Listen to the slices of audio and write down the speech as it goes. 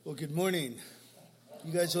Well, good morning.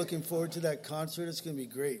 You guys looking forward to that concert? It's going to be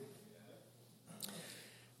great.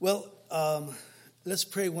 Well, let's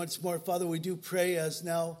pray once more. Father, we do pray as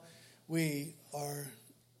now we are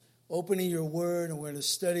opening your word and we're going to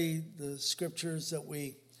study the scriptures that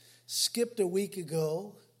we skipped a week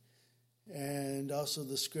ago and also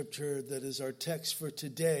the scripture that is our text for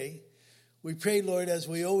today. We pray, Lord, as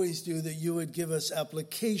we always do, that you would give us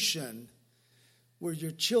application. We're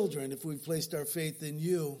your children if we've placed our faith in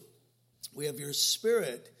you. We have your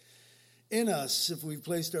spirit in us if we've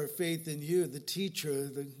placed our faith in you. The teacher,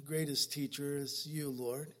 the greatest teacher is you,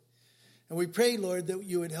 Lord. And we pray, Lord, that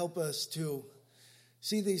you would help us to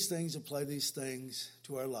see these things, apply these things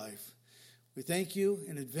to our life. We thank you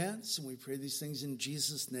in advance, and we pray these things in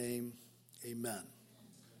Jesus' name. Amen.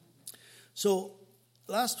 So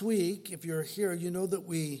last week, if you're here, you know that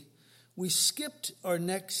we skipped our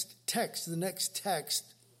next text. The next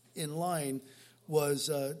text in line was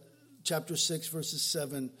chapter 6, verses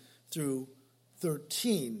 7 through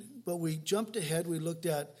 13. But we jumped ahead. We looked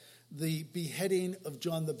at the beheading of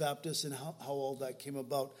John the Baptist and how all that came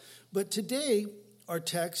about. But today, our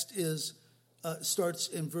text starts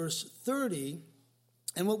in verse 30.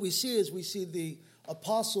 And what we see is we see the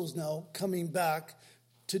apostles now coming back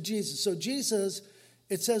to Jesus. So Jesus,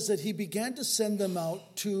 it says that he began to send them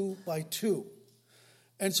out two by two.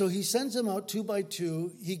 And so he sends them out two by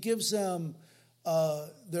two. He gives them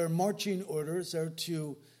their marching orders. They're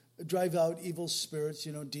to drive out evil spirits,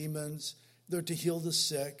 demons. They're to heal the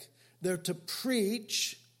sick. They're to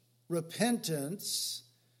preach repentance,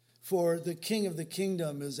 for the King of the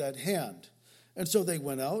kingdom is at hand. And so they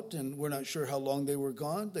went out, and we're not sure how long they were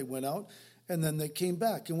gone. They went out, and then they came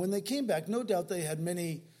back. And when they came back, no doubt they had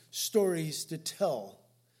many stories to tell.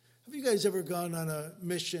 Have you guys ever gone on a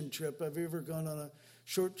mission trip? Have you ever gone on a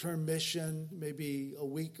short-term mission, maybe a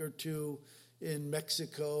week or two in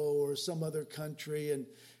Mexico or some other country?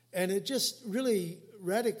 And it just really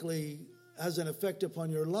radically has an effect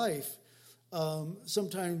upon your life,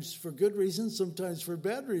 sometimes for good reasons, sometimes for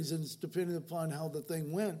bad reasons, depending upon how the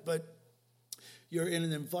thing went. But you're in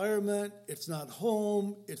an environment, it's not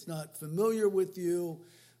home, it's not familiar with you,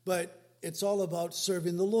 but it's all about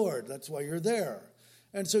serving the Lord. That's why you're there.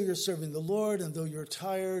 And so you're serving the Lord, and though you're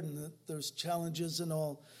tired and there's challenges and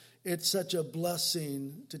all, it's such a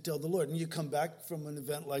blessing to tell the Lord. And you come back from an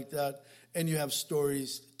event like that, and you have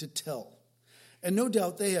stories to tell. And no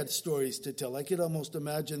doubt they had stories to tell. I could almost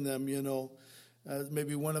imagine them,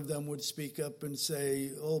 maybe one of them would speak up and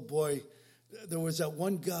say, oh boy, there was that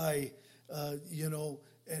one guy,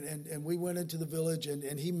 and we went into the village,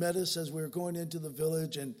 and he met us as we were going into the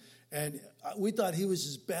village, and we thought he was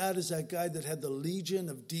as bad as that guy that had the legion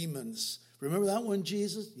of demons. Remember that one,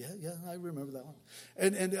 Jesus? Yeah, I remember that one.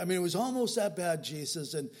 And I mean, it was almost that bad,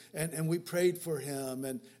 Jesus, and we prayed for him,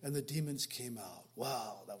 and the demons came out.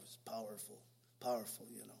 Wow, that was powerful.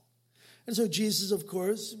 And so Jesus, of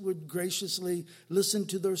course, would graciously listen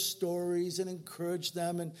to their stories and encourage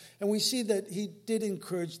them. And we see that he did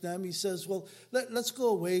encourage them. He says, well, let's go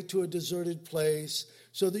away to a deserted place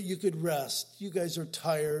so that you could rest. You guys are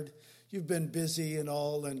tired. You've been busy and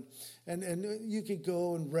all, and you could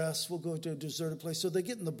go and rest. We'll go to a deserted place. So they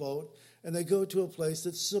get in the boat, and they go to a place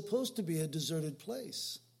that's supposed to be a deserted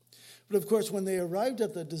place. But, of course, when they arrived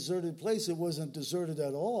at the deserted place, it wasn't deserted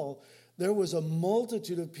at all. There was a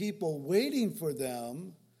multitude of people waiting for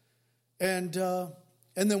them, and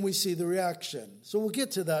then we see the reaction. So we'll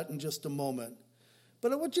get to that in just a moment.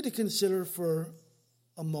 But I want you to consider for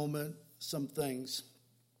a moment some things.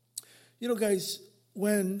 Guys,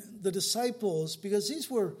 when the disciples, because these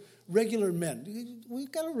were regular men,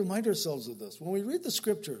 we've got to remind ourselves of this. When we read the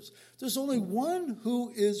scriptures, there's only one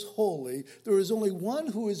who is holy, there is only one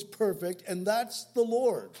who is perfect, and that's the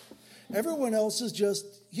Lord. Everyone else is just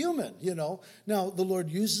human, Now, the Lord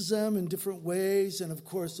uses them in different ways, and of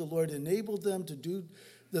course, the Lord enabled them to do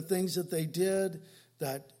the things that they did,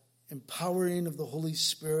 that empowering of the Holy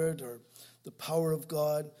Spirit or the power of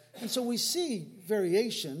God. And so we see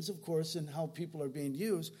variations, of course, in how people are being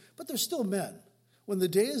used, but they're still men. When the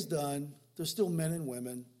day is done, they're still men and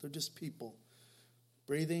women. They're just people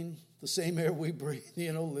breathing the same air we breathe,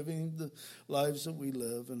 living the lives that we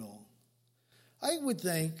live and all. I would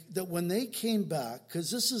think that when they came back, because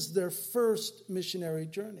this is their first missionary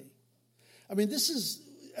journey. I mean, this is,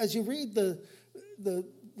 as you read the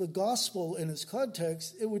gospel in its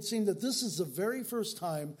context, it would seem that this is the very first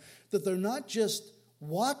time that they're not just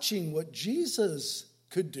watching what Jesus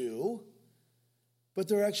could do, but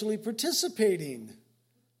they're actually participating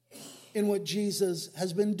in what Jesus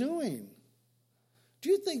has been doing. Do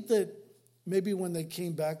you think that maybe when they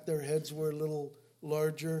came back, their heads were a little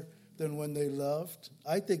larger, than when they left.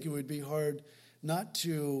 I think it would be hard not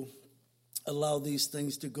to allow these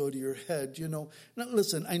things to go to your head, Now,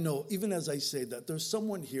 listen, I know, even as I say that, there's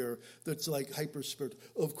someone here that's like hyper-spiritual.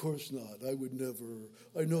 Of course not. I would never.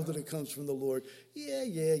 I know that it comes from the Lord. Yeah.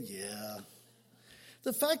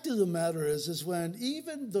 The fact of the matter is when,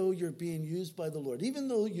 even though you're being used by the Lord, even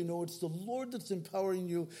though you know it's the Lord that's empowering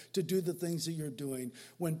you to do the things that you're doing,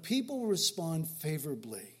 when people respond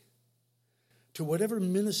favorably to whatever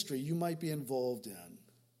ministry you might be involved in,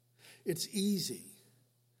 it's easy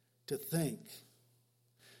to think,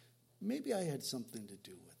 maybe I had something to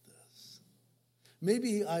do with this.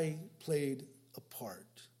 Maybe I played a part.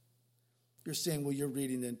 You're saying, well, you're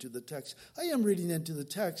reading into the text. I am reading into the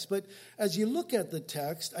text, but as you look at the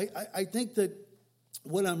text, I think that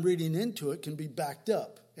what I'm reading into it can be backed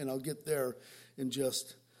up, and I'll get there in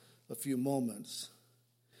just a few moments.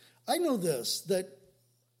 I know this, that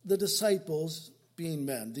the disciples, being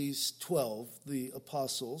men, these 12, the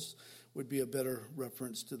apostles, would be a better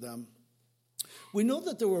reference to them. We know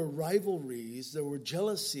that there were rivalries, there were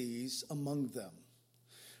jealousies among them.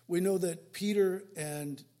 We know that Peter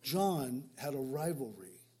and John had a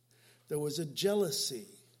rivalry. There was a jealousy.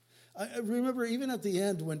 I remember even at the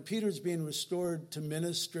end when Peter's being restored to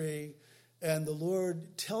ministry and the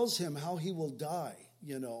Lord tells him how he will die,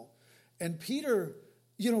 And Peter,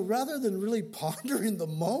 rather than really pondering the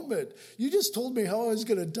moment, you just told me how I was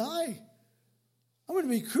going to die. I'm going to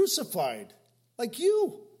be crucified like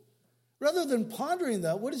you. Rather than pondering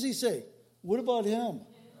that, what does he say? What about him?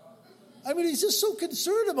 I mean, he's just so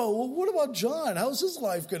concerned about, well, what about John? How's his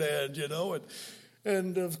life going to end,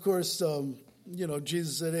 And of course,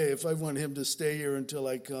 Jesus said, hey, if I want him to stay here until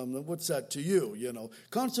I come, what's that to you,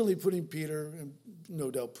 Constantly putting Peter and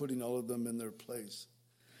no doubt putting all of them in their place.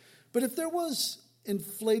 But if there was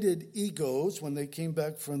inflated egos when they came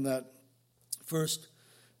back from that first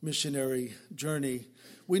missionary journey,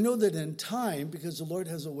 we know that in time, because the Lord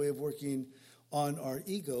has a way of working on our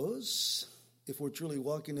egos, if we're truly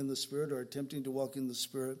walking in the Spirit or attempting to walk in the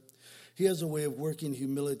Spirit, he has a way of working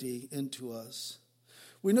humility into us.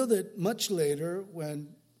 We know that much later, when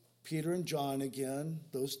Peter and John again,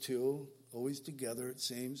 those two, always together it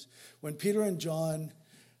seems, when Peter and John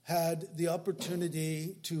had the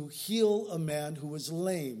opportunity to heal a man who was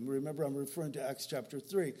lame. Remember, I'm referring to Acts chapter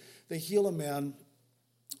 3. They heal a man,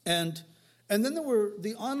 and then there were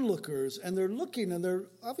the onlookers, and they're looking, and they're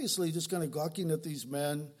obviously just kind of gawking at these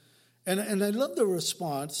men. And I love the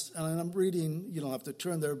response, and I'm reading, you don't have to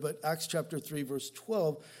turn there, but Acts chapter 3, verse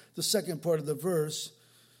 12, the second part of the verse,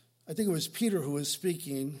 I think it was Peter who was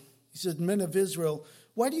speaking. He said, men of Israel,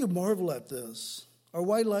 why do you marvel at this? Or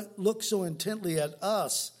why look so intently at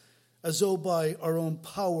us, as though by our own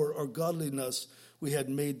power or godliness we had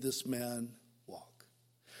made this man walk?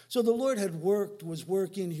 So the Lord was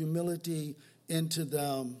working humility into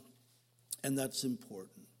them, and that's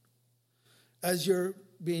important. As you're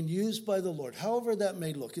being used by the Lord, however that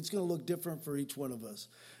may look, it's going to look different for each one of us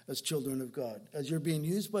as children of God. As you're being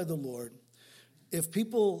used by the Lord, if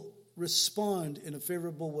people respond in a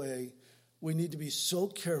favorable way, we need to be so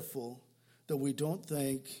careful that we don't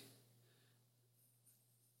think,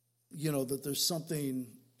 that there's something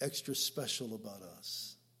extra special about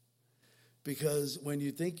us. Because when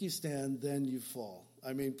you think you stand, then you fall.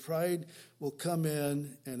 I mean, pride will come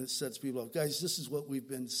in and it sets people up. Guys, this is what we've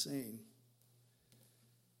been seeing.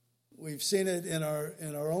 We've seen it in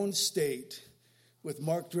our own state with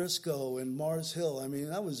Mark Driscoll and Mars Hill. I mean,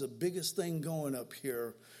 that was the biggest thing going up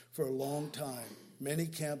here for a long time. Many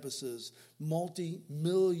campuses, millions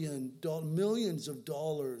of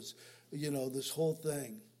dollars, this whole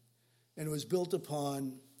thing. And it was built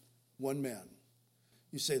upon one man.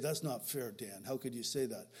 You say, that's not fair, Dan. How could you say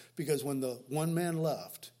that? Because when the one man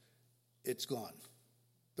left, it's gone.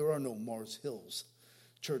 There are no Mars Hills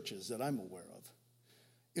churches that I'm aware of.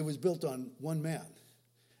 It was built on one man.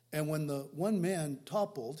 And when the one man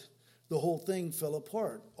toppled, the whole thing fell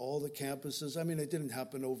apart. All the campuses, I mean, it didn't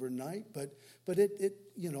happen overnight, but it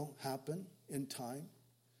happened in time.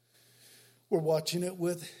 We're watching it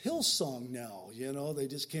with Hillsong now. They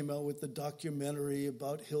just came out with the documentary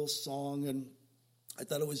about Hillsong, and I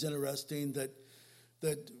thought it was interesting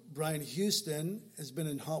that Brian Houston has been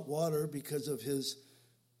in hot water because of his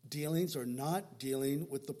dealings or not dealing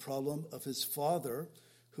with the problem of his father,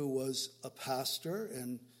 who was a pastor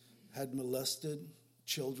and had molested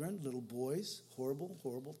children, little boys. Horrible,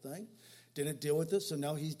 horrible thing. Didn't deal with it, so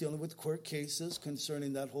now he's dealing with court cases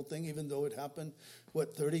concerning that whole thing. Even though it happened,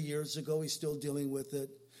 30 years ago, he's still dealing with it.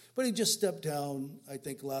 But he just stepped down, I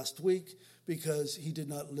think, last week because he did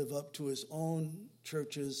not live up to his own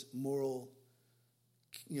church's moral,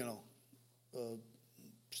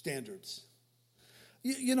 standards.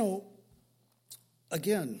 You know,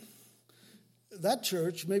 again, that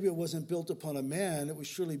church, maybe it wasn't built upon a man, it was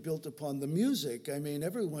surely built upon the music. I mean,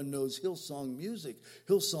 everyone knows Hillsong music,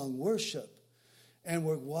 Hillsong worship. And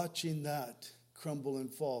we're watching that crumble and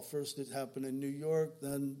fall. First it happened in New York,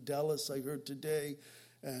 then Dallas, I heard today,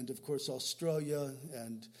 and of course Australia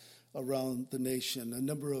and around the nation. A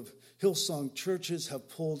number of Hillsong churches have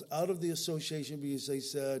pulled out of the association because they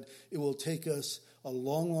said it will take us a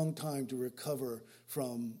long, long time to recover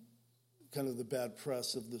from kind of the bad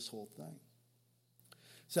press of this whole thing.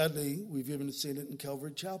 Sadly, we've even seen it in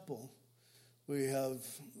Calvary Chapel. We have,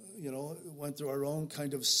 went through our own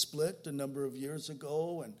kind of split a number of years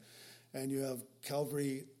ago, and you have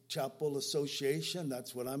Calvary Chapel Association.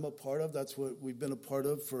 That's what I'm a part of. That's what we've been a part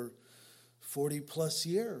of for 40 plus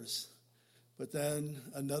years. But then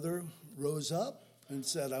another rose up and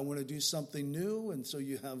said, I want to do something new. And so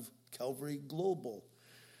you have Calvary Global.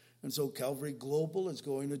 And so Calvary Global is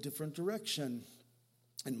going a different direction,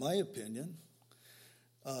 in my opinion.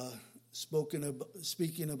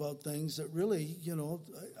 Speaking about things that really,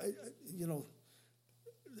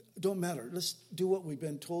 don't matter. Let's do what we've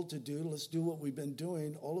been told to do. Let's do what we've been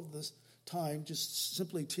doing all of this time. Just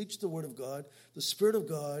simply teach the Word of God. The Spirit of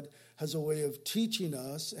God has a way of teaching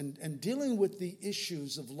us and dealing with the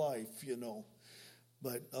issues of life,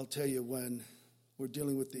 But I'll tell you, when we're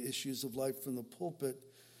dealing with the issues of life from the pulpit,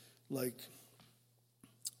 like,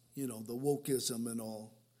 the wokeism and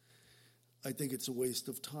all, I think it's a waste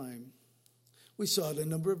of time. We saw it a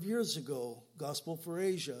number of years ago, Gospel for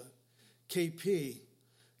Asia, KP.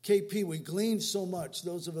 KP, we gleaned so much,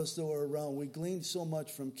 those of us that were around, we gleaned so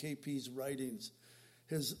much from KP's writings,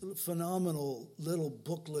 his phenomenal little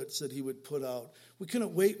booklets that he would put out. We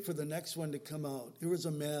couldn't wait for the next one to come out. Here was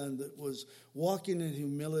a man that was walking in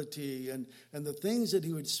humility, and the things that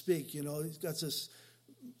he would speak, he's got this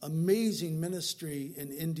amazing ministry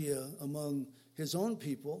in India among his own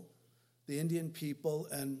people, the Indian people,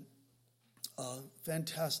 and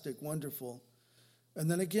fantastic, wonderful. And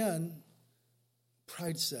then again,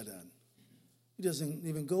 pride set in. He doesn't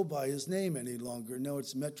even go by his name any longer. No,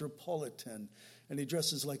 it's Metropolitan, and he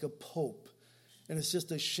dresses like a pope. And it's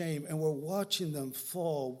just a shame. And we're watching them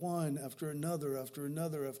fall one after another, after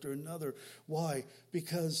another, after another. Why?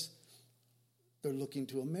 Because they're looking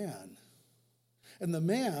to a man. And the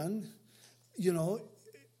man,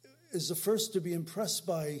 is the first to be impressed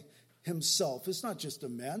by himself. It's not just a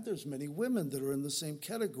man. There's many women that are in the same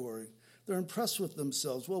category. They're impressed with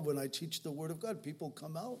themselves. Well, when I teach the Word of God, people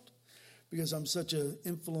come out because I'm such an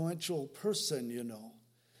influential person,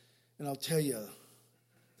 And I'll tell you,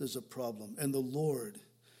 there's a problem. And the Lord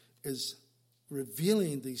is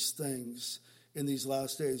revealing these things in these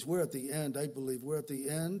last days. We're at the end, I believe. We're at the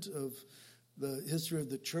end of the history of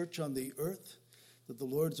the church on the earth, that the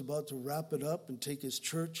Lord's about to wrap it up and take his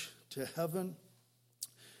church to heaven.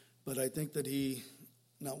 But I think that he,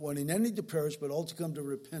 not wanting any to perish, but all to come to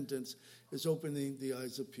repentance, is opening the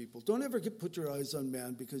eyes of people. Don't ever put your eyes on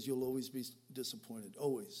man, because you'll always be disappointed.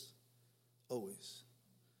 Always. Always.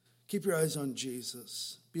 Keep your eyes on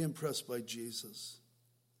Jesus. Be impressed by Jesus.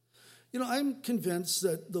 I'm convinced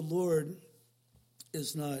that the Lord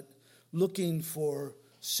is not looking for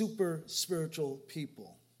super spiritual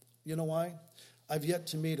people. You know why? I've yet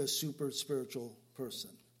to meet a super spiritual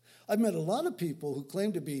person. I've met a lot of people who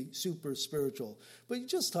claim to be super spiritual, but you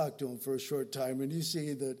just talk to them for a short time and you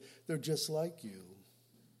see that they're just like you.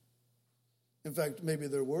 In fact, maybe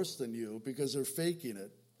they're worse than you because they're faking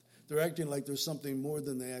it. They're acting like there's something more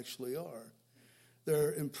than they actually are.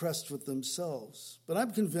 They're impressed with themselves. But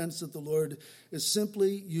I'm convinced that the Lord is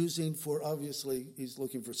simply using for, obviously, he's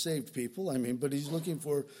looking for saved people, but he's looking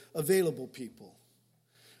for available people.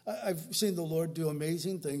 I've seen the Lord do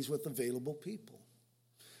amazing things with available people.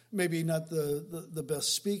 Maybe not the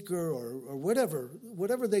best speaker or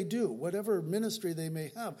whatever they do, whatever ministry they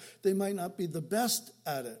may have. They might not be the best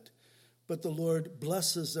at it, but the Lord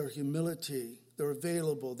blesses their humility. They're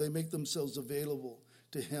available. They make themselves available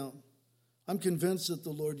to him. I'm convinced that the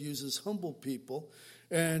Lord uses humble people,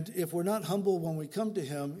 and if we're not humble when we come to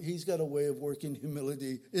him, he's got a way of working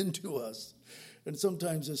humility into us. And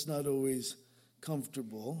sometimes it's not always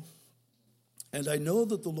comfortable. And I know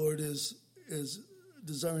that the Lord is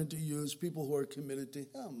desiring to use people who are committed to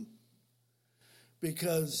him.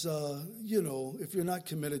 Because, if you're not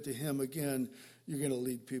committed to him, again, you're going to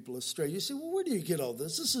lead people astray. You say, well, where do you get all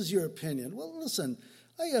this? This is your opinion. Well, listen,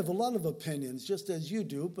 I have a lot of opinions, just as you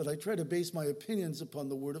do, but I try to base my opinions upon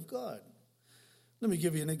the Word of God. Let me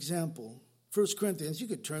give you an example. 1 Corinthians, you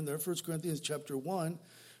could turn there, 1 Corinthians chapter 1,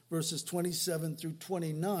 verses 27 through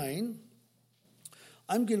 29.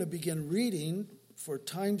 I'm going to begin reading for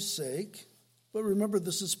time's sake, but remember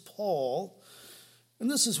this is Paul, and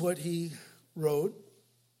this is what he wrote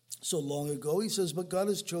so long ago. He says, but God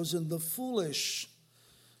has chosen the foolish,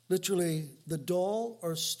 literally the dull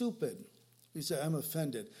or stupid. You say, I'm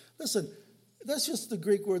offended. Listen, that's just the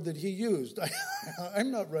Greek word that he used.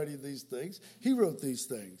 I'm not writing these things. He wrote these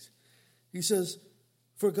things. He says,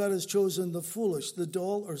 for God has chosen the foolish, the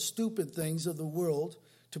dull or stupid things of the world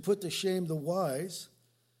to put to shame the wise.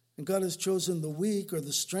 And God has chosen the weak or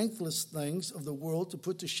the strengthless things of the world to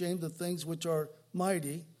put to shame the things which are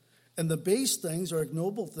mighty. And the base things or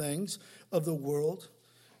ignoble things of the world.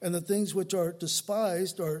 And the things which are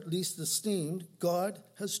despised or least esteemed, God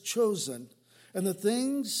has chosen. And the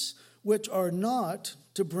things which are not,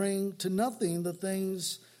 to bring to nothing the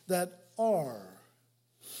things that are.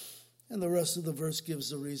 And the rest of the verse gives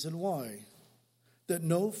the reason why. That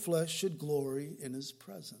no flesh should glory in his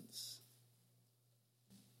presence.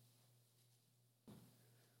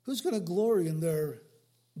 Who's going to glory in their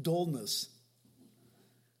dullness?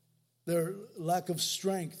 Their lack of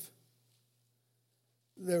strength?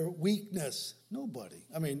 Their weakness? Nobody.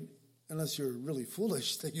 I mean, unless you're really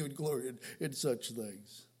foolish, that you would glory in such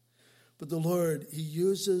things. But the Lord, he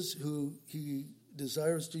uses who he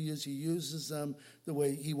desires to use. He uses them the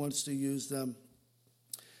way he wants to use them.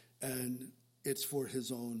 And it's for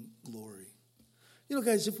his own glory. You know,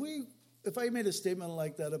 guys, if I made a statement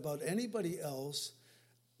like that about anybody else,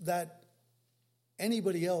 that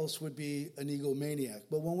anybody else would be an egomaniac.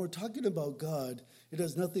 But when we're talking about God, it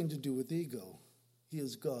has nothing to do with ego. He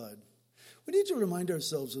is God. We need to remind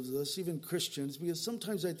ourselves of this, even Christians, because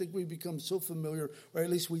sometimes I think we become so familiar, or at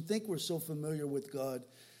least we think we're so familiar with God,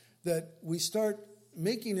 that we start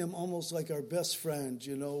making him almost like our best friend.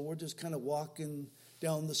 You know, we're just kind of walking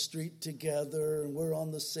down the street together, and we're on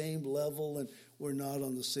the same level, and we're not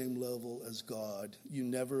on the same level as God. You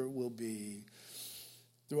never will be.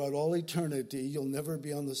 Throughout all eternity, you'll never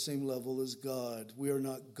be on the same level as God. We are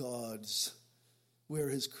not gods. We are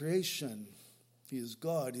his creation. He is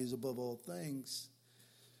God. He is above all things.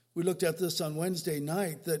 We looked at this on Wednesday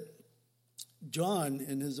night, that John,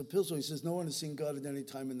 in his epistle, he says, no one has seen God at any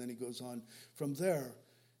time, and then he goes on from there.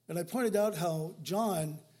 And I pointed out how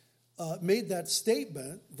John made that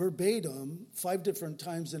statement verbatim 5 different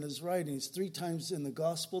times in his writings, 3 times in the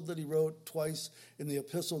gospel that he wrote, twice in the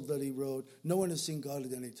epistle that he wrote. No one has seen God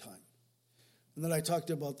at any time. And then I talked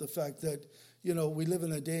about the fact that, you know, we live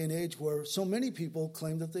in a day and age where so many people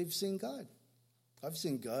claim that they've seen God. I've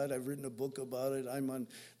seen God. I've written a book about it. I'm on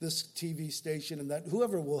this TV station, and that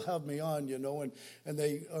whoever will have me on, you know, and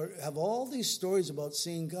they have all these stories about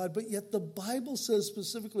seeing God, but yet the Bible says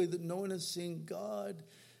specifically that no one has seen God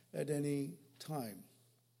at any time.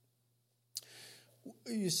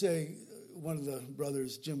 You say, one of the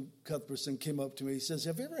brothers, Jim Cuthbertson, came up to me. He says,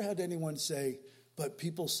 have you ever had anyone say, but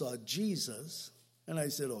people saw Jesus? And I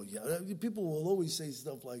said, oh, yeah, people will always say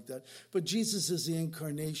stuff like that. But Jesus is the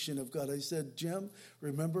incarnation of God. I said, Jim,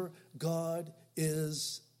 remember, God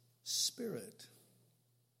is spirit.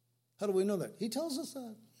 How do we know that? He tells us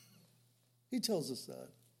that. He tells us that.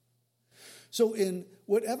 So in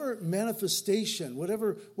whatever manifestation,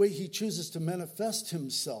 whatever way he chooses to manifest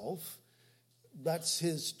himself, that's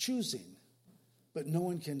his choosing. But no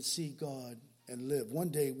one can see God and live. One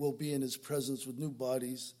day we'll be in his presence with new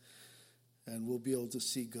bodies, and we'll be able to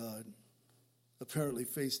see God, apparently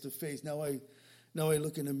face to face. Now I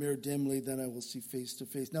look in a mirror dimly, then I will see face to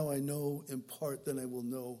face. Now I know in part, then I will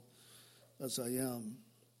know as I am.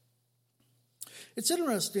 It's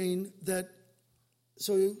interesting that,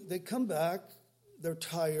 so they come back, they're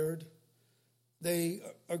tired, they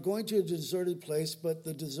are going to a deserted place, but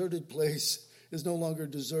the deserted place is no longer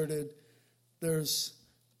deserted. There's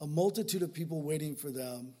a multitude of people waiting for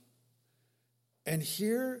them. And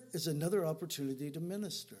here is another opportunity to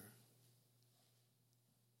minister.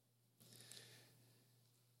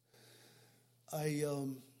 A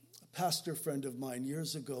pastor friend of mine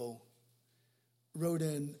years ago wrote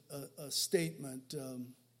in a statement.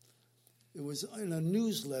 It was in a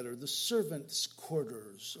newsletter, the Servants'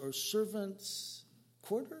 Quarters, or Servants'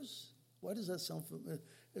 Quarters? Why does that sound familiar?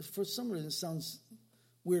 For some reason, it sounds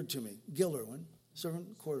weird to me. Gilderwin,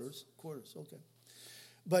 Servant Quarters, okay.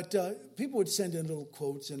 But people would send in little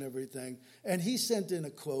quotes and everything. And he sent in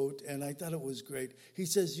a quote, and I thought it was great. He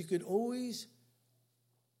says, you could always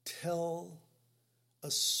tell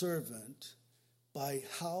a servant by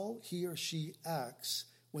how he or she acts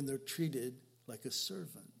when they're treated like a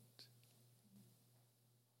servant.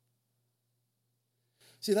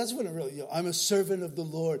 See, that's what it really, I'm a servant of the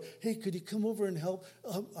Lord. Hey, could you come over and help?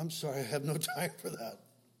 I'm sorry, I have no time for that.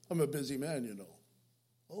 I'm a busy man, you know.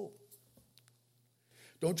 Oh.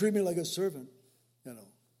 Don't treat me like a servant.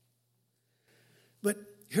 But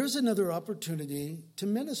here's another opportunity to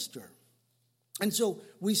minister. And so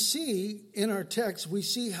we see in our text, we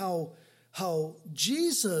see how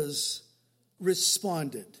Jesus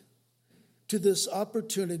responded to this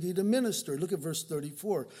opportunity to minister. Look at verse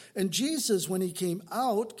 34. And Jesus, when he came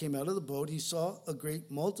out of the boat, he saw a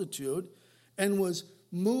great multitude and was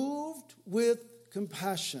moved with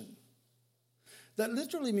compassion. That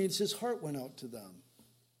literally means his heart went out to them.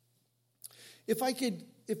 If I could,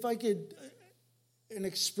 an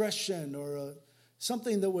expression or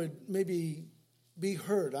something that would maybe be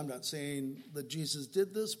heard. I'm not saying that Jesus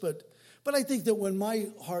did this, but I think that when my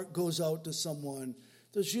heart goes out to someone,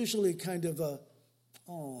 there's usually kind of a,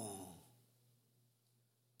 oh.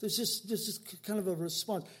 There's just kind of a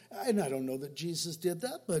response. And I don't know that Jesus did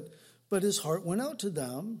that, but his heart went out to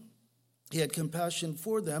them. He had compassion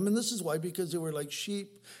for them. And this is why, because they were like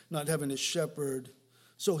sheep, not having a shepherd.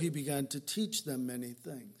 So he began to teach them many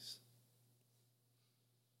things.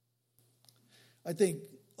 I think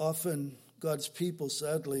often God's people,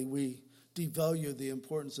 sadly, we devalue the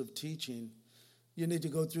importance of teaching. You need to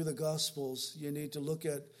go through the Gospels. You need to look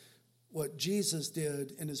at what Jesus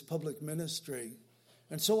did in his public ministry.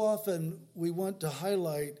 And so often we want to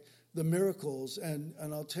highlight the miracles. And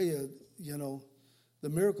I'll tell you, the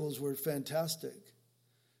miracles were fantastic.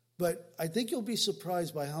 But I think you'll be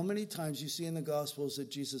surprised by how many times you see in the Gospels that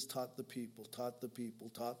Jesus taught the people.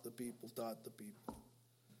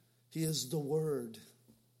 He is the Word.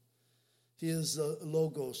 He is the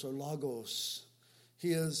Logos or Logos.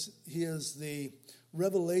 He is the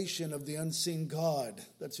revelation of the unseen God.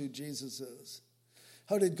 That's who Jesus is.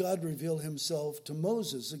 How did God reveal himself to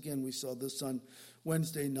Moses? Again, we saw this on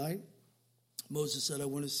Wednesday night. Moses said, I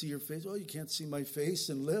want to see your face. Oh, you can't see my face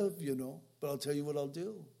and live, but I'll tell you what I'll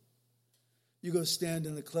do. You go stand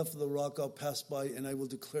in the cleft of the rock, I'll pass by, and I will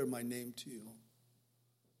declare my name to you.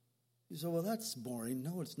 You say, well, that's boring.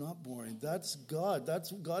 No, it's not boring. That's God.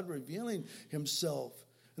 That's God revealing himself.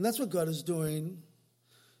 And that's what God is doing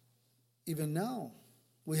even now.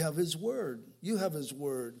 We have his word. You have his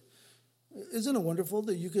word. Isn't it wonderful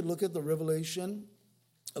that you could look at the revelation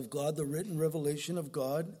of God, the written revelation of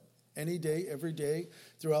God, any day, every day,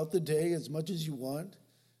 throughout the day, as much as you want?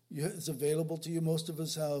 It's available to you. Most of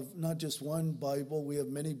us have not just one Bible. We have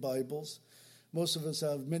many Bibles. Most of us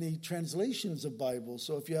have many translations of Bibles.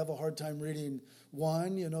 So if you have a hard time reading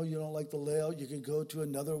one, you don't like the layout, you could go to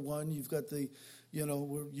another one. You've got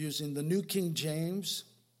we're using the New King James,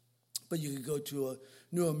 but you could go to a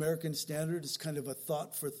New American Standard. It's kind of a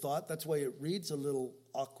thought for thought. That's why it reads a little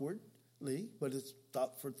awkwardly, but it's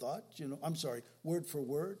thought for thought. Word for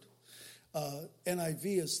word.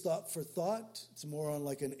 NIV is thought for thought. It's more on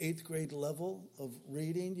like an 8th grade level of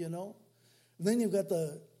reading, And then you've got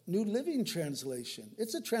the New Living Translation.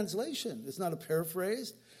 It's a translation. It's not a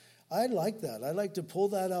paraphrase. I like that. I like to pull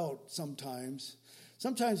that out sometimes.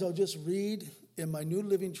 Sometimes I'll just read in my New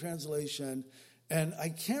Living Translation, and I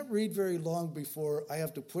can't read very long before I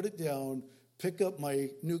have to put it down, pick up my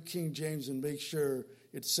New King James, and make sure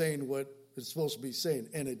it's saying what it's supposed to be saying.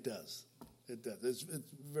 And it does. It does. It's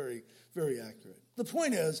very, very accurate. The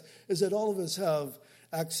point is that all of us have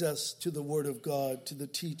access to the Word of God, to the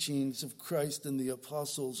teachings of Christ and the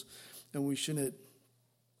apostles, and we shouldn't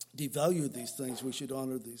devalue these things. We should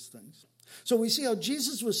honor these things. So we see how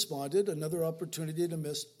Jesus responded, another opportunity to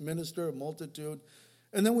minister a multitude,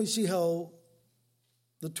 and then we see how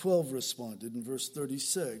the 12 responded in verse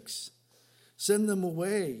 36. Send them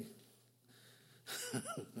away.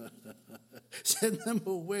 Send them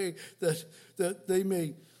away that they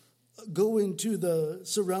may go into the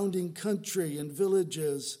surrounding country and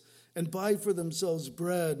villages and buy for themselves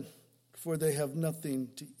bread, for they have nothing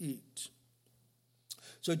to eat.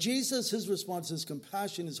 So Jesus, his response is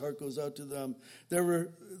compassion. His heart goes out to them.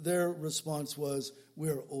 Their response was,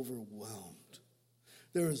 we're overwhelmed.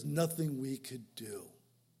 There is nothing we could do.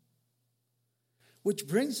 Which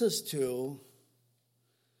brings us to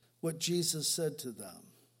what Jesus said to them,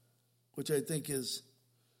 which I think is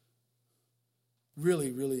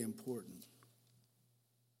really, really important.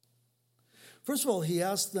 First of all, he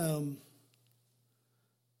asked them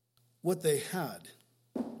what they had.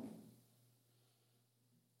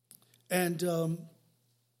 And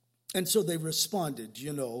so they responded,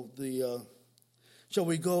 shall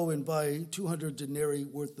we go and buy 200 denarii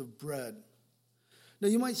worth of bread? Now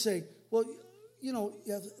you might say, well,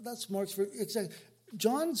 yeah, that's Mark's version. Exactly.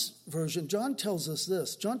 John's version, John tells us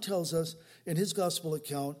this. John tells us in his gospel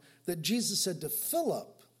account that Jesus said to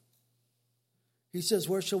Philip, he says,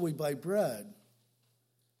 where shall we buy bread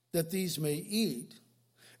that these may eat?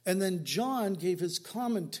 And then John gave his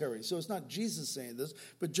commentary. So it's not Jesus saying this,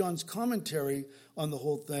 but John's commentary on the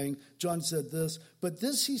whole thing. John said this, but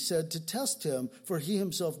this he said to test him, for he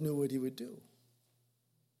himself knew what he would do.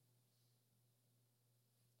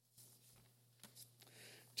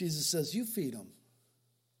 Jesus says, you feed them.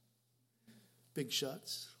 Big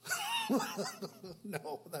shots.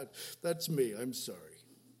 No, that's me. I'm sorry.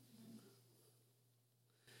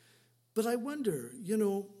 But I wonder,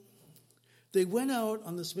 they went out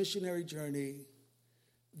on this missionary journey.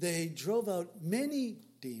 They drove out many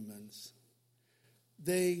demons.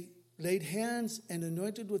 They laid hands and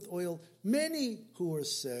anointed with oil many who were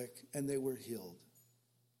sick, and they were healed.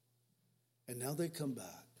 And now they come back.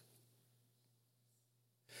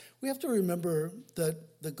 We have to remember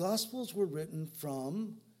that the Gospels were written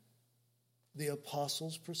from the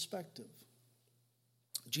apostles' perspective.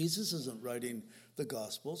 Jesus isn't writing the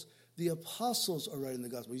Gospels. The apostles are writing the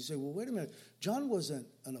Gospel. You say, well, wait a minute. John wasn't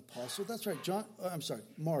an apostle. That's right.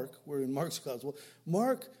 Mark. We're in Mark's Gospel.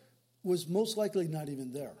 Mark was most likely not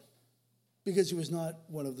even there because he was not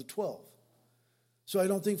one of the 12. So I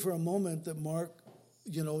don't think for a moment that Mark,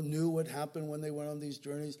 knew what happened when they went on these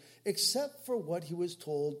journeys, except for what he was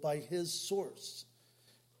told by his source.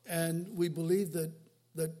 And we believe that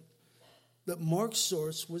Mark's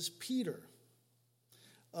source was Peter.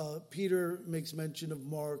 Peter makes mention of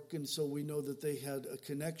Mark, and so we know that they had a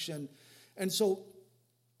connection. And so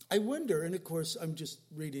I wonder, and of course I'm just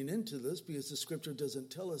reading into this because the scripture doesn't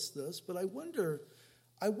tell us this, but I wonder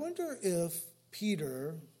if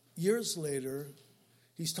Peter, years later,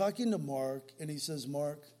 he's talking to Mark, and he says,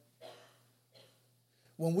 Mark,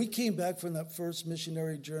 when we came back from that first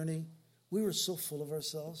missionary journey, we were so full of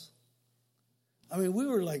ourselves. I mean, we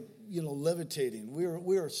were like, levitating. We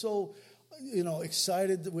were so,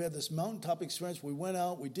 excited that we had this mountaintop experience. We went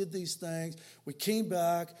out, we did these things, we came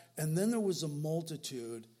back, and then there was a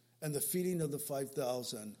multitude and the feeding of the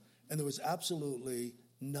 5,000, and there was absolutely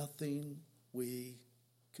nothing we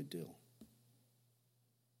could do.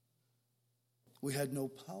 We had no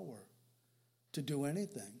power to do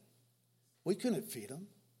anything. We couldn't feed them.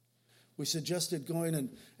 We suggested going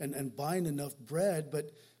and buying enough bread,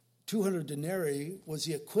 but 200 denarii was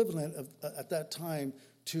the equivalent of, at that time,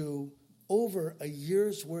 to over a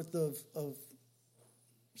year's worth of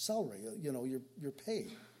salary, your pay.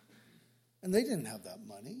 And they didn't have that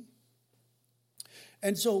money.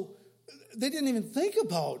 And so they didn't even think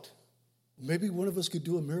about maybe one of us could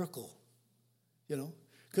do a miracle,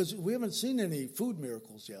 because we haven't seen any food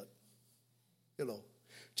miracles yet,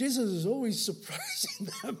 Jesus is always surprising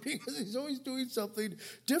them because he's always doing something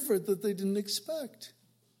different that they didn't expect.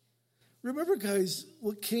 Remember, guys,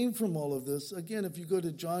 what came from all of this? Again, if you go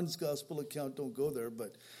to John's gospel account, don't go there,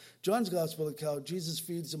 but John's gospel account, Jesus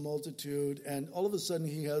feeds the multitude, and all of a sudden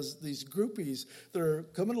he has these groupies that are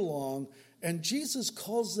coming along, and Jesus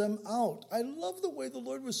calls them out. I love the way the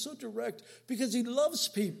Lord was so direct because he loves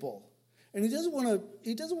people, and he doesn't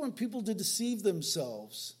want people to deceive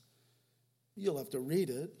themselves. You'll have to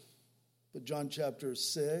read it, but John chapter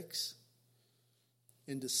 6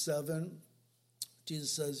 into 7,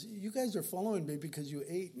 Jesus says, you guys are following me because you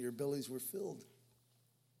ate and your bellies were filled.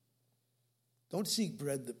 Don't seek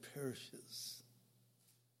bread that perishes.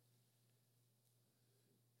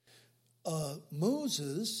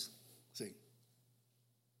 Moses,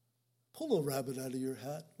 pull a rabbit out of your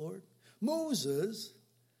hat, Lord. Moses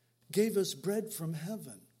gave us bread from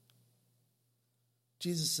heaven.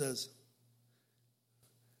 Jesus says,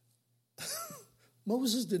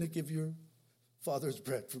 Moses didn't give your father's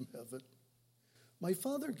bread from heaven. My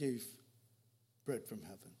Father gave bread from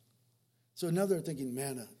heaven. So now they're thinking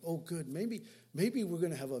manna. Oh, good. Maybe we're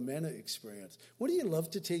going to have a manna experience. Wouldn't you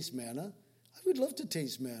love to taste manna? I would love to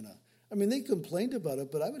taste manna. I mean, they complained about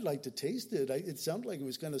it, but I would like to taste it. It sounded like it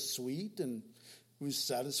was kind of sweet and it was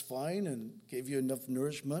satisfying and gave you enough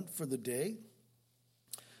nourishment for the day.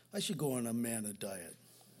 I should go on a manna diet.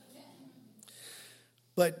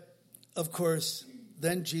 But, of course,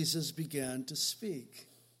 then Jesus began to speak.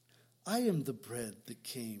 I am the bread that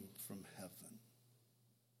came from heaven.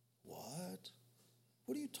 What?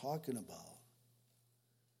 What are you talking about?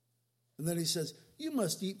 And then he says, you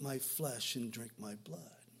must eat my flesh and drink my blood.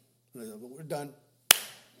 And I said, but we're done.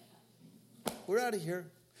 We're out of here.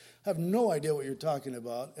 I have no idea what you're talking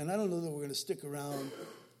about, and I don't know that we're going to stick around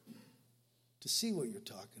to see what you're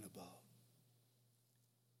talking about.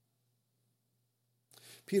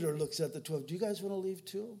 Peter looks at the 12. Do you guys want to leave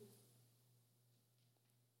too?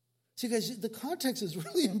 See, guys, the context is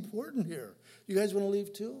really important here. You guys want to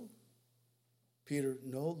leave too? Peter,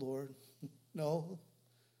 no, Lord, no.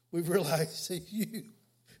 We've realized that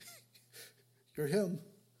you're him.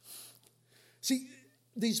 See,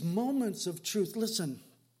 these moments of truth. Listen,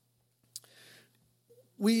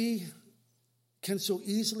 we can so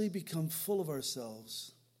easily become full of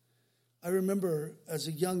ourselves. I remember as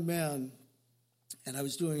a young man, and I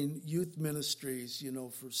was doing youth ministries,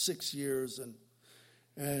 for 6 years,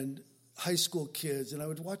 and high school kids, and I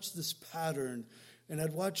would watch this pattern, and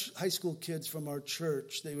I'd watch high school kids from our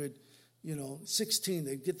church. They would, 16,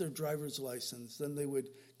 they'd get their driver's license, then they would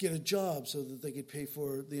get a job so that they could pay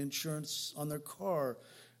for the insurance on their car,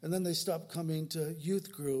 and then they stopped coming to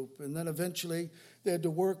youth group, and then eventually they had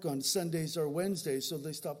to work on Sundays or Wednesdays, so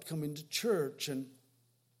they stopped coming to church. And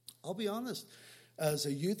I'll be honest, as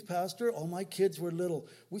a youth pastor, all my kids were little.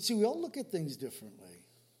 We all look at things differently.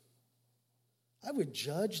 I would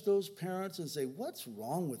judge those parents and say, what's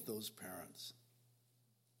wrong with those parents?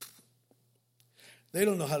 They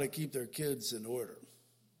don't know how to keep their kids in order.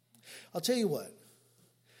 I'll tell you what,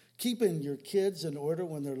 keeping your kids in order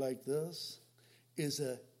when they're like this is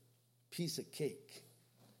a piece of cake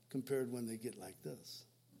compared when they get like this.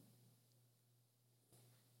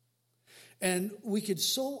 And we could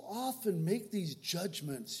so often make these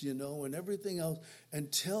judgments, and everything else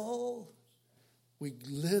until we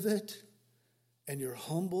live it and you're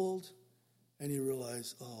humbled and you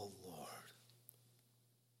realize, oh, Lord.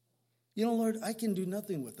 Lord, I can do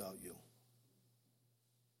nothing without you.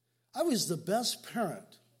 I was the best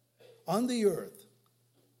parent on the earth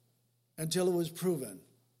until it was proven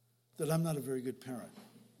that I'm not a very good parent.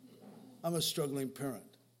 I'm a struggling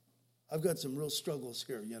parent. I've got some real struggles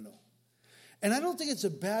here, And I don't think it's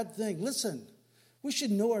a bad thing. Listen, we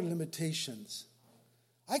should know our limitations.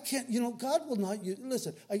 I can't, God will not use,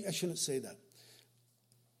 listen, I shouldn't say that.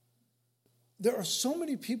 There are so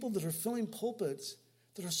many people that are filling pulpits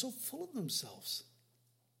that are so full of themselves.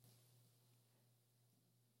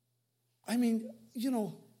 I mean,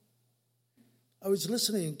 I was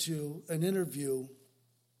listening to an interview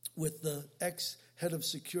with the ex-head of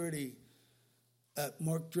security at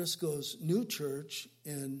Mark Driscoll's new church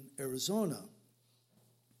in Arizona.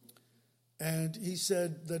 And he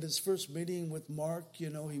said that his first meeting with Mark, he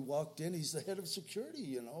walked in. He's the head of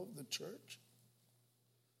security, of the church.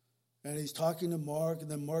 And he's talking to Mark,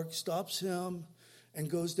 and then Mark stops him and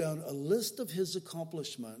goes down a list of his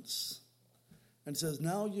accomplishments and says,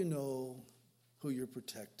 now you know who you're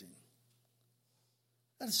protecting.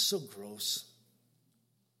 That is so gross.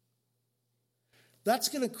 That's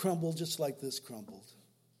going to crumble just like this crumbled.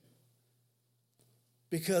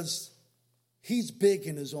 Because he's big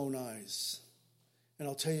in his own eyes. And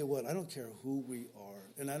I'll tell you what, I don't care who we are.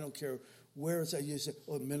 And I don't care where it's at. You say,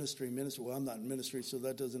 ministry. Well, I'm not in ministry, so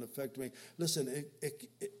that doesn't affect me. Listen,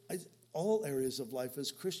 all areas of life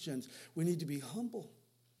as Christians, we need to be humble.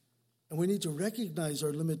 And we need to recognize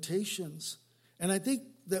our limitations. And I think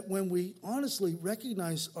that when we honestly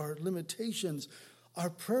recognize our limitations, our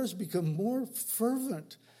prayers become more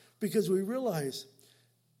fervent because we realize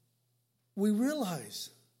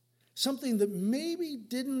something that maybe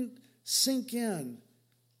didn't sink in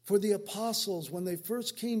for the apostles when they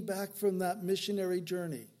first came back from that missionary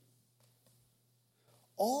journey.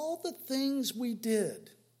 All the things we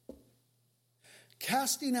did,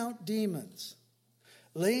 casting out demons,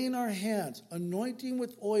 laying our hands, anointing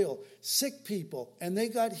with oil, sick people, and they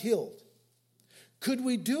got healed. Could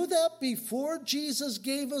we do that before Jesus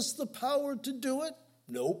gave us the power to do it?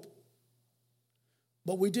 Nope.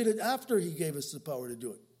 But we did it after he gave us the power to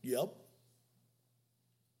do it. Yep.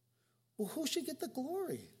 Well, who should get the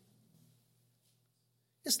glory?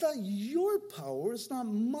 It's not your power. It's not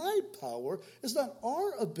my power. It's not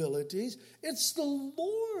our abilities. It's the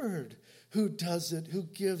Lord who does it, who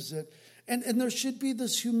gives it. And there should be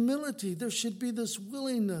this humility. There should be this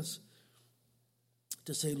willingness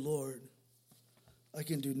to say, Lord, I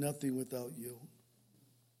can do nothing without you.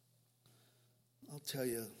 I'll tell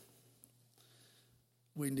you,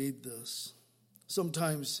 we need this.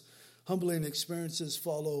 Sometimes humbling experiences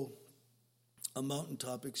follow a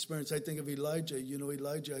mountaintop experience. I think of Elijah.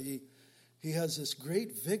 Elijah, he has this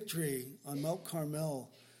great victory on Mount Carmel.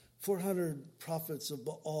 400 prophets of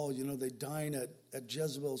Baal, they dine at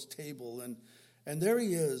Jezebel's table. And there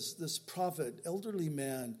he is, this prophet, elderly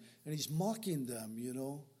man, and he's mocking them,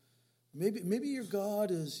 Maybe your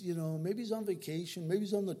God is, maybe he's on vacation, maybe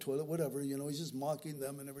he's on the toilet, whatever, he's just mocking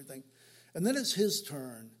them and everything. And then it's his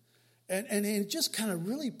turn. And it just kind of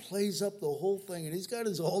really plays up the whole thing. And he's got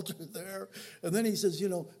his altar there. And then he says,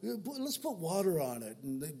 let's put water on it.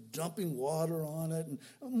 And they're dumping water on it. And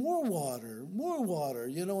more water,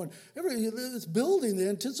 And it's building the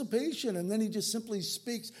anticipation. And then he just simply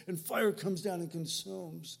speaks. And fire comes down and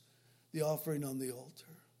consumes the offering on the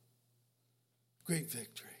altar. Great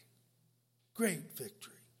victory. Great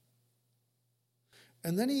victory.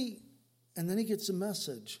 And then he gets a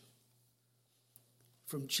message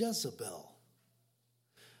from Jezebel.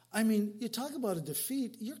 I mean, you talk about a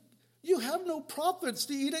defeat. You have no prophets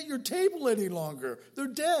to eat at your table any longer. They're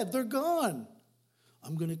dead. They're gone.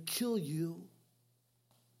 I'm going to kill you.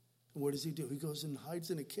 And what does he do? He goes and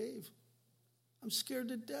hides in a cave. I'm scared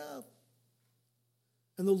to death.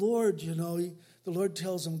 And the Lord, the Lord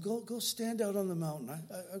tells him, go stand out on the mountain.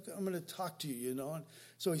 I'm going to talk to you, And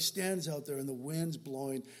so he stands out there, and the wind's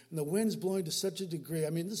blowing. And the wind's blowing to such a degree. I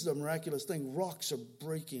mean, this is a miraculous thing. Rocks are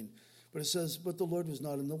breaking. But it says, but the Lord was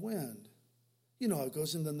not in the wind. You know how it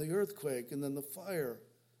goes, and then the earthquake, and then the fire.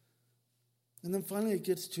 And then finally it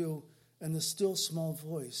gets to, and the still small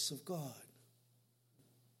voice of God.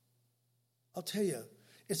 I'll tell you,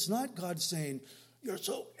 it's not God saying, you're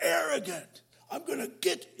so arrogant. I'm going to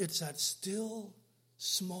get. It's that still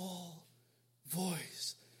small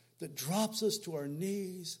voice that drops us to our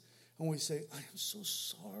knees, and we say, I am so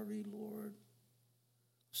sorry, Lord.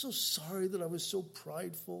 I'm so sorry that I was so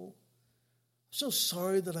prideful. I'm so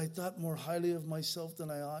sorry that I thought more highly of myself than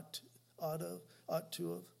I ought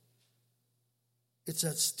to have. It's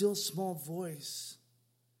that still small voice.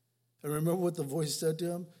 And remember what the voice said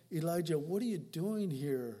to him? Elijah, what are you doing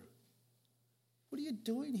here? What are you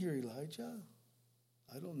doing here, Elijah?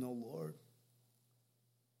 I don't know, Lord.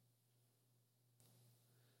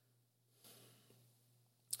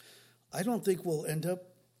 I don't think we'll end up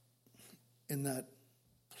in that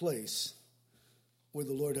place where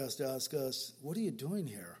the Lord has to ask us, what are you doing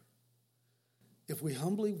here? If we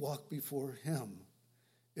humbly walk before him,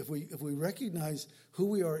 if we recognize who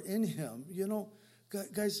we are in him,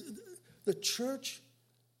 guys, the church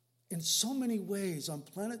in so many ways on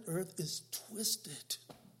planet Earth is twisted.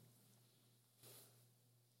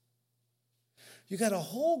 You got a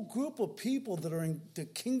whole group of people that are in the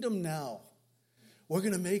kingdom now. We're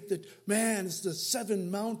going to make it's the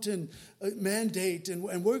 7 mountain mandate,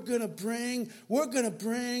 and we're going to bring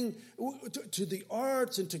to the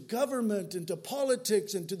arts and to government and to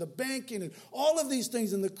politics and to the banking and all of these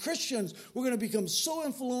things. And the Christians, we're going to become so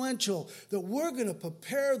influential that we're going to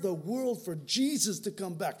prepare the world for Jesus to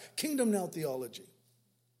come back. Kingdom Now theology.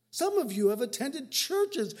 Some of you have attended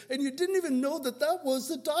churches and you didn't even know that was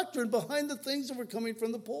the doctrine behind the things that were coming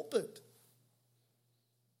from the pulpit.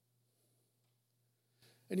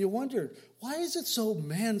 And you wondered, why is it so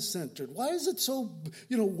man-centered? Why is it so,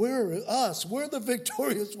 we're us. We're the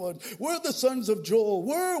victorious ones. We're the sons of Joel.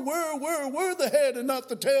 We're the head and not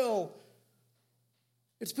the tail.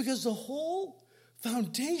 It's because the whole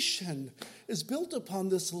foundation is built upon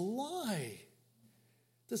this lie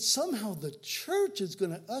that somehow the church is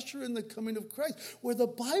going to usher in the coming of Christ, where the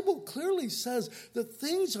Bible clearly says that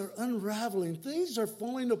things are unraveling, things are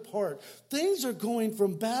falling apart, things are going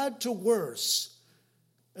from bad to worse.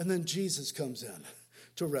 And then Jesus comes in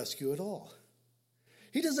to rescue it all.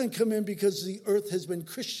 He doesn't come in because the earth has been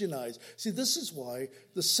Christianized. See, this is why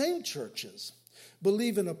the same churches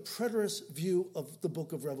believe in a preterist view of the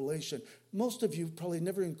book of Revelation. Most of you probably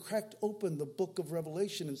never even cracked open the book of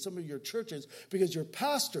Revelation in some of your churches because your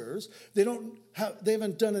pastors, they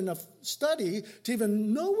haven't done enough study to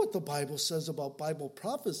even know what the Bible says about Bible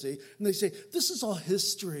prophecy. And they say, this is all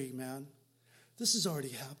history, man. This has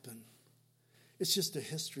already happened. It's just a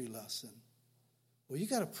history lesson. Well, you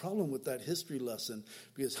got a problem with that history lesson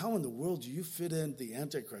because how in the world do you fit in the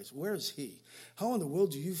Antichrist? Where is he? How in the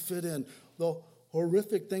world do you fit in the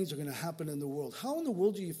horrific things are going to happen in the world? How in the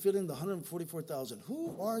world do you fit in the 144,000?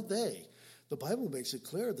 Who are they? The Bible makes it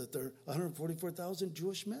clear that they're 144,000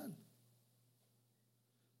 Jewish men.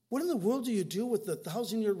 What in the world do you do with the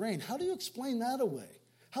 1,000-year reign? How do you explain that away?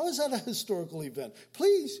 How is that a historical event?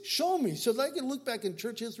 Please show me so that I can look back in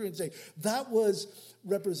church history and say, that was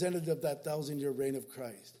representative of that 1,000-year reign of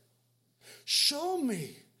Christ. Show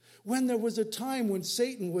me when there was a time when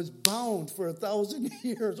Satan was bound for 1,000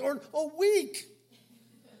 years or a week.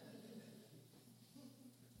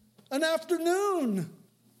 An afternoon.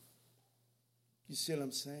 You see what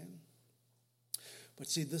I'm saying? But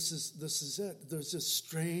see, this is it. There's this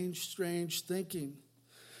strange thinking.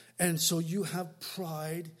 And so you have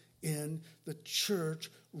pride in the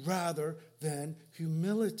church rather than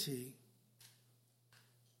humility.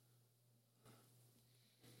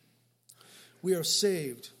 We are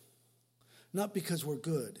saved not because we're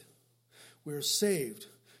good. We are saved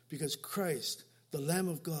because Christ, the Lamb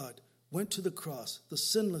of God, went to the cross, the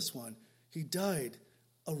sinless one. He died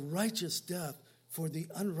a righteous death for the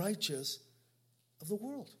unrighteous of the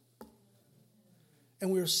world. And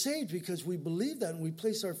we are saved because we believe that and we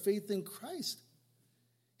place our faith in Christ.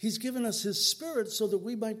 He's given us his Spirit so that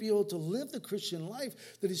we might be able to live the Christian life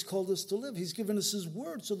that he's called us to live. He's given us his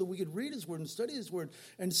word so that we could read his word and study his word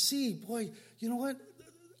and see, boy, you know what?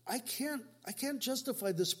 I can't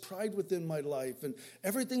justify this pride within my life and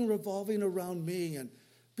everything revolving around me, and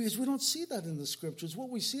because we don't see that in the scriptures. What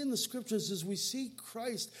we see in the scriptures is we see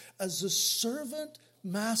Christ as a servant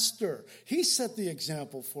master. He set the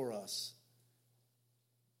example for us.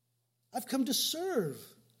 I've come to serve.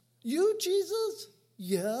 You, Jesus?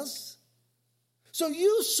 Yes. So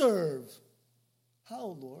you serve.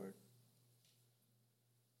 How, Lord?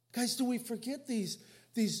 Guys, do we forget these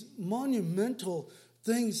monumental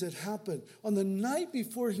things that happened on the night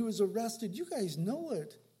before he was arrested? You guys know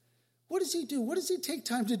it. What does he do? What does he take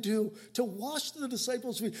time to do to wash the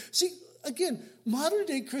disciples' feet? See, again, modern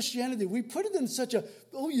day Christianity, we put it in such a,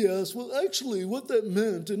 oh yes, well actually what that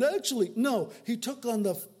meant, and actually, no, he took on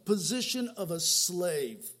the position of a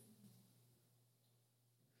slave.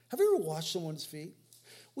 Have you ever washed someone's feet?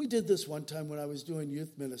 We did this one time when I was doing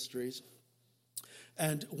youth ministries.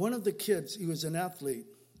 And one of the kids, he was an athlete,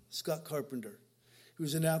 Scott Carpenter. He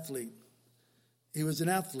was an athlete.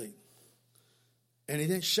 And he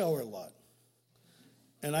didn't shower a lot.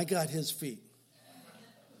 And I got his feet.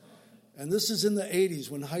 And this is in the 80s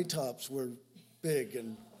when high tops were big.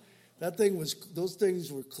 And those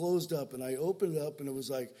things were closed up. And I opened it up and it was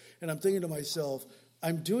like, and I'm thinking to myself,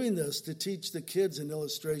 I'm doing this to teach the kids an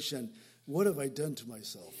illustration. What have I done to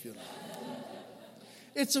myself? You know,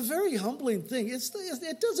 it's a very humbling thing.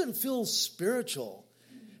 It doesn't feel spiritual.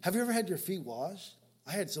 Have you ever had your feet washed?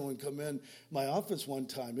 I had someone come in my office one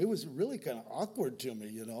time. It was really kind of awkward to me,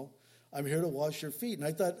 you know. I'm here to wash your feet. And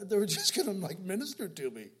I thought they were just going to minister to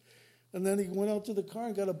me. And then he went out to the car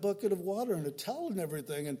and got a bucket of water and a towel and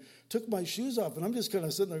everything and took my shoes off. And I'm just kind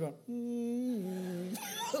of sitting there going,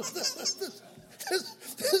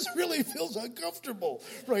 This really feels uncomfortable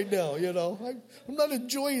right now, you know. I'm not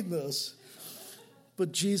enjoying this.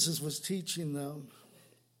 But Jesus was teaching them.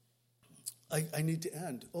 I need to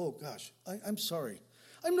end. Oh, gosh. I'm sorry.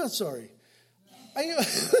 I'm not sorry.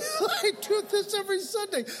 I do this every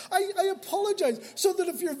Sunday. I apologize so that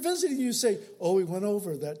if you're visiting, you say, oh, we went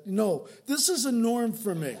over that. No, this is a norm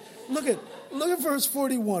for me. Look at verse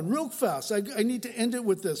 41 real fast. I need to end it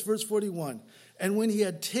with this. Verse 41. And when he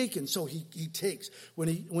had taken, so he takes, when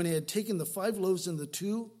he had taken the 5 loaves and the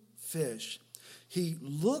 2 fish, he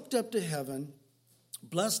looked up to heaven,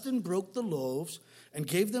 blessed and broke the loaves, and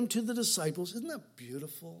gave them to the disciples. Isn't that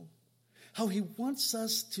beautiful? How he wants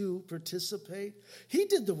us to participate. He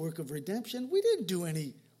did the work of redemption. We didn't do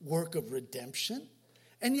any work of redemption.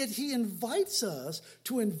 And yet he invites us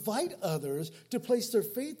to invite others to place their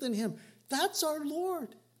faith in him. That's our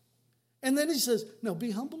Lord. And then he says, now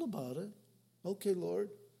be humble about it. Okay, Lord.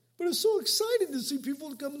 But it's so exciting to see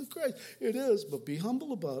people come to Christ. It is, but be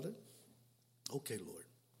humble about it. Okay, Lord.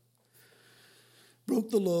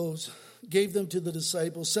 Broke the loaves, gave them to the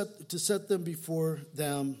disciples, to set them before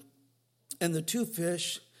them. And the 2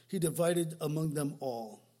 fish he divided among them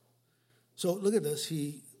all. So look at this.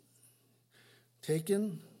 He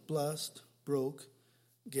taken, blessed, broke,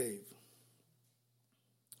 gave.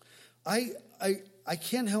 I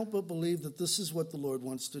can't help but believe that this is what the Lord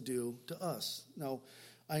wants to do to us. Now,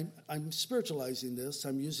 I'm spiritualizing this.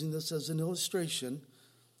 I'm using this as an illustration.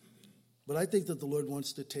 But I think that the Lord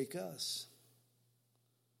wants to take us.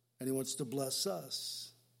 And he wants to bless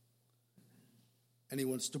us. And he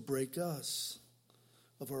wants to break us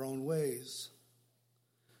of our own ways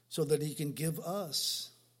so that he can give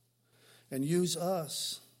us and use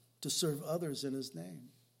us to serve others in his name.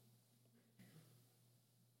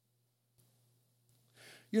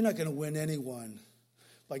 You're not going to win anyone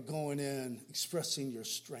by going in, expressing your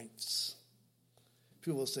strengths.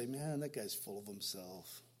 People will say, man, that guy's full of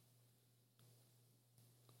himself.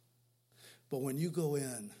 But when you go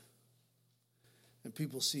in and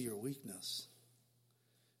people see your weakness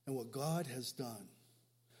and what God has done,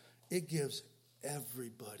 it gives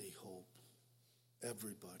everybody hope.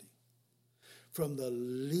 Everybody. From the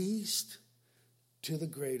least to the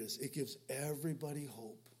greatest, it gives everybody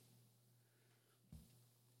hope.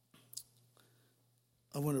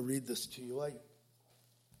 I want to read this to you.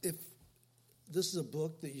 If this is a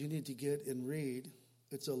book that you need to get and read,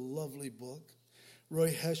 it's a lovely book.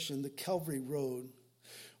 Roy Hession, The Calvary Road.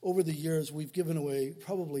 Over the years, we've given away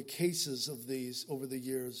probably cases of these over the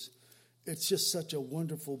years. It's just such a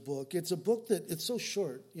wonderful book. It's a book that it's so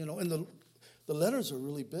short, you know, and the letters are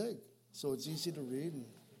really big, so it's easy to read, and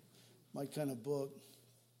my kind of book.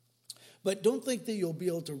 But don't think that you'll be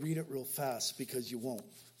able to read it real fast, because you won't.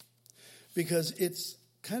 Because it's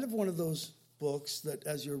kind of one of those books that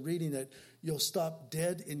as you're reading it, you'll stop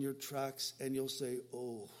dead in your tracks and you'll say,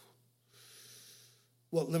 oh.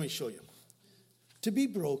 Well, let me show you. To be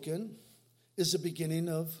broken is the beginning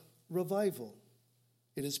of revival.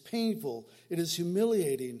 It is painful. It is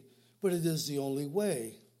humiliating, but it is the only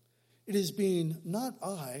way. It is being not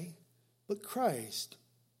I, but Christ.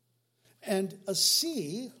 And a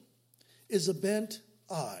C is a bent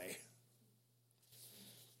I.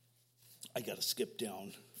 I got to skip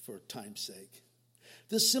down for time's sake.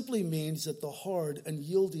 This simply means that the hard and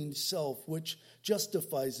yielding self, which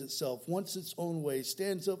justifies itself, wants its own way,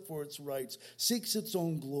 stands up for its rights, seeks its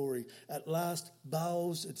own glory, at last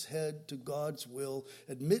bows its head to God's will,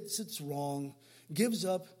 admits it's wrong, gives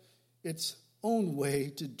up its own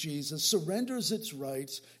way to Jesus, surrenders its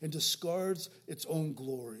rights, and discards its own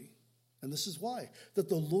glory. And this is why, that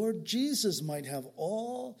the Lord Jesus might have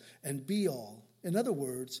all and be all. In other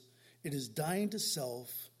words, it is dying to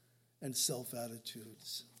self and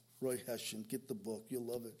self-attitudes. Roy Hession, get the book. You'll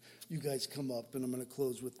love it. You guys come up, and I'm going to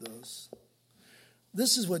close with this.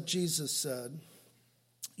 This is what Jesus said.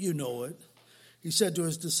 You know it. He said to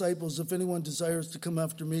his disciples, if anyone desires to come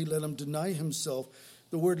after me, let him deny himself.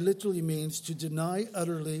 The word literally means to deny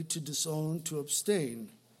utterly, to disown, to abstain,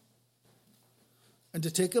 and to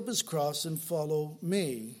take up his cross and follow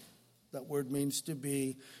me. That word means to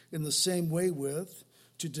be in the same way with,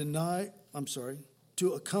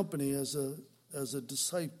 to accompany as a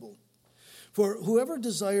disciple. For whoever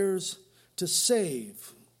desires to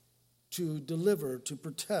save, to deliver, to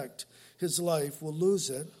protect his life will lose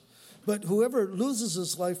it. But whoever loses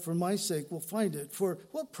his life for my sake will find it. For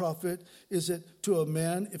what profit is it to a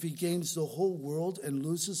man if he gains the whole world and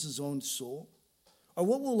loses his own soul? Or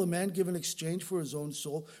what will a man give in exchange for his own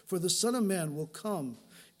soul? For the Son of Man will come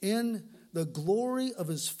in the glory of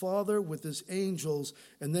his Father with his angels,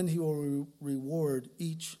 and then he will reward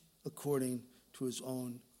each according to his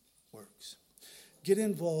own works. Get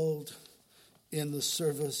involved in the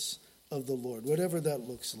service of the Lord, whatever that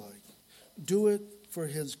looks like. Do it for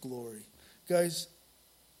his glory. Guys,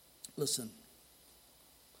 listen.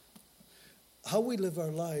 How we live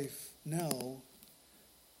our life now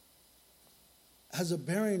has a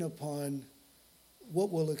bearing upon what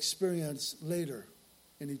we'll experience later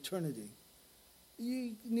in eternity.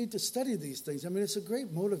 You need to study these things. I mean, it's a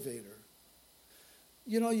great motivator.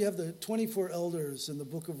 You know, you have the 24 elders in the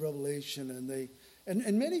book of Revelation,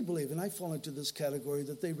 and many believe, and I fall into this category,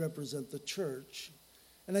 that they represent the church.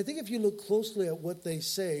 And I think if you look closely at what they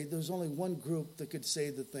say, there's only one group that could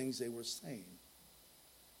say the things they were saying.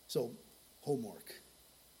 So, homework.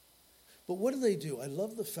 But what do? I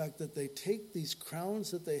love the fact that they take these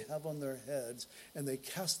crowns that they have on their heads and they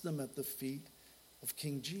cast them at the feet of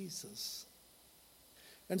King Jesus.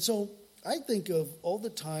 And so I think of all the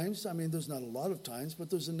times, I mean, there's not a lot of times, but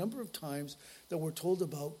there's a number of times that we're told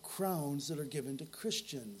about crowns that are given to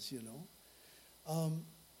Christians, you know.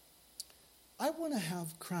 I want to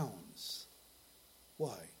have crowns.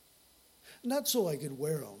 Why? Not so I could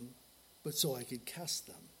wear them, but so I could cast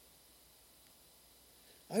them.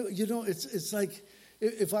 It's like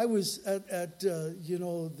if I was at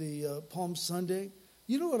the Palm Sunday,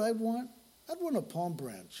 you know what I'd want? I'd want a palm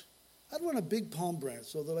branch. I'd want a big palm branch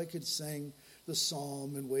so that I could sing the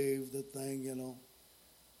psalm and wave the thing, you know,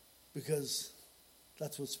 because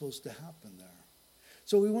that's what's supposed to happen there.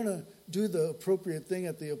 So we want to do the appropriate thing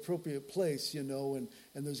at the appropriate place, you know, and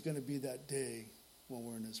there's going to be that day when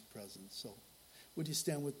we're in his presence. So would you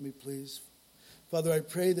stand with me, please? Father, I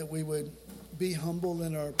pray that we would be humble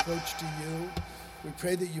in our approach to you. We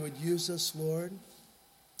pray that you would use us, Lord.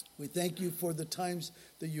 We thank you for the times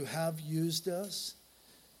that you have used us.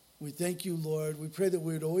 We thank you, Lord. We pray that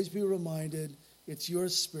we would always be reminded it's your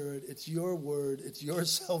spirit, it's your word, it's your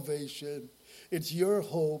salvation, it's your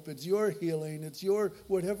hope, it's your healing, it's your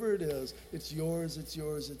whatever it is. It's yours, it's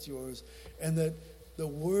yours, it's yours. And that the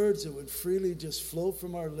words that would freely just flow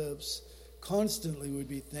from our lips constantly would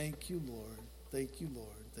be, thank you, Lord. Thank you,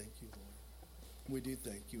 Lord. Thank you, Lord. We do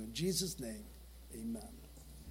thank you. In Jesus' name, amen.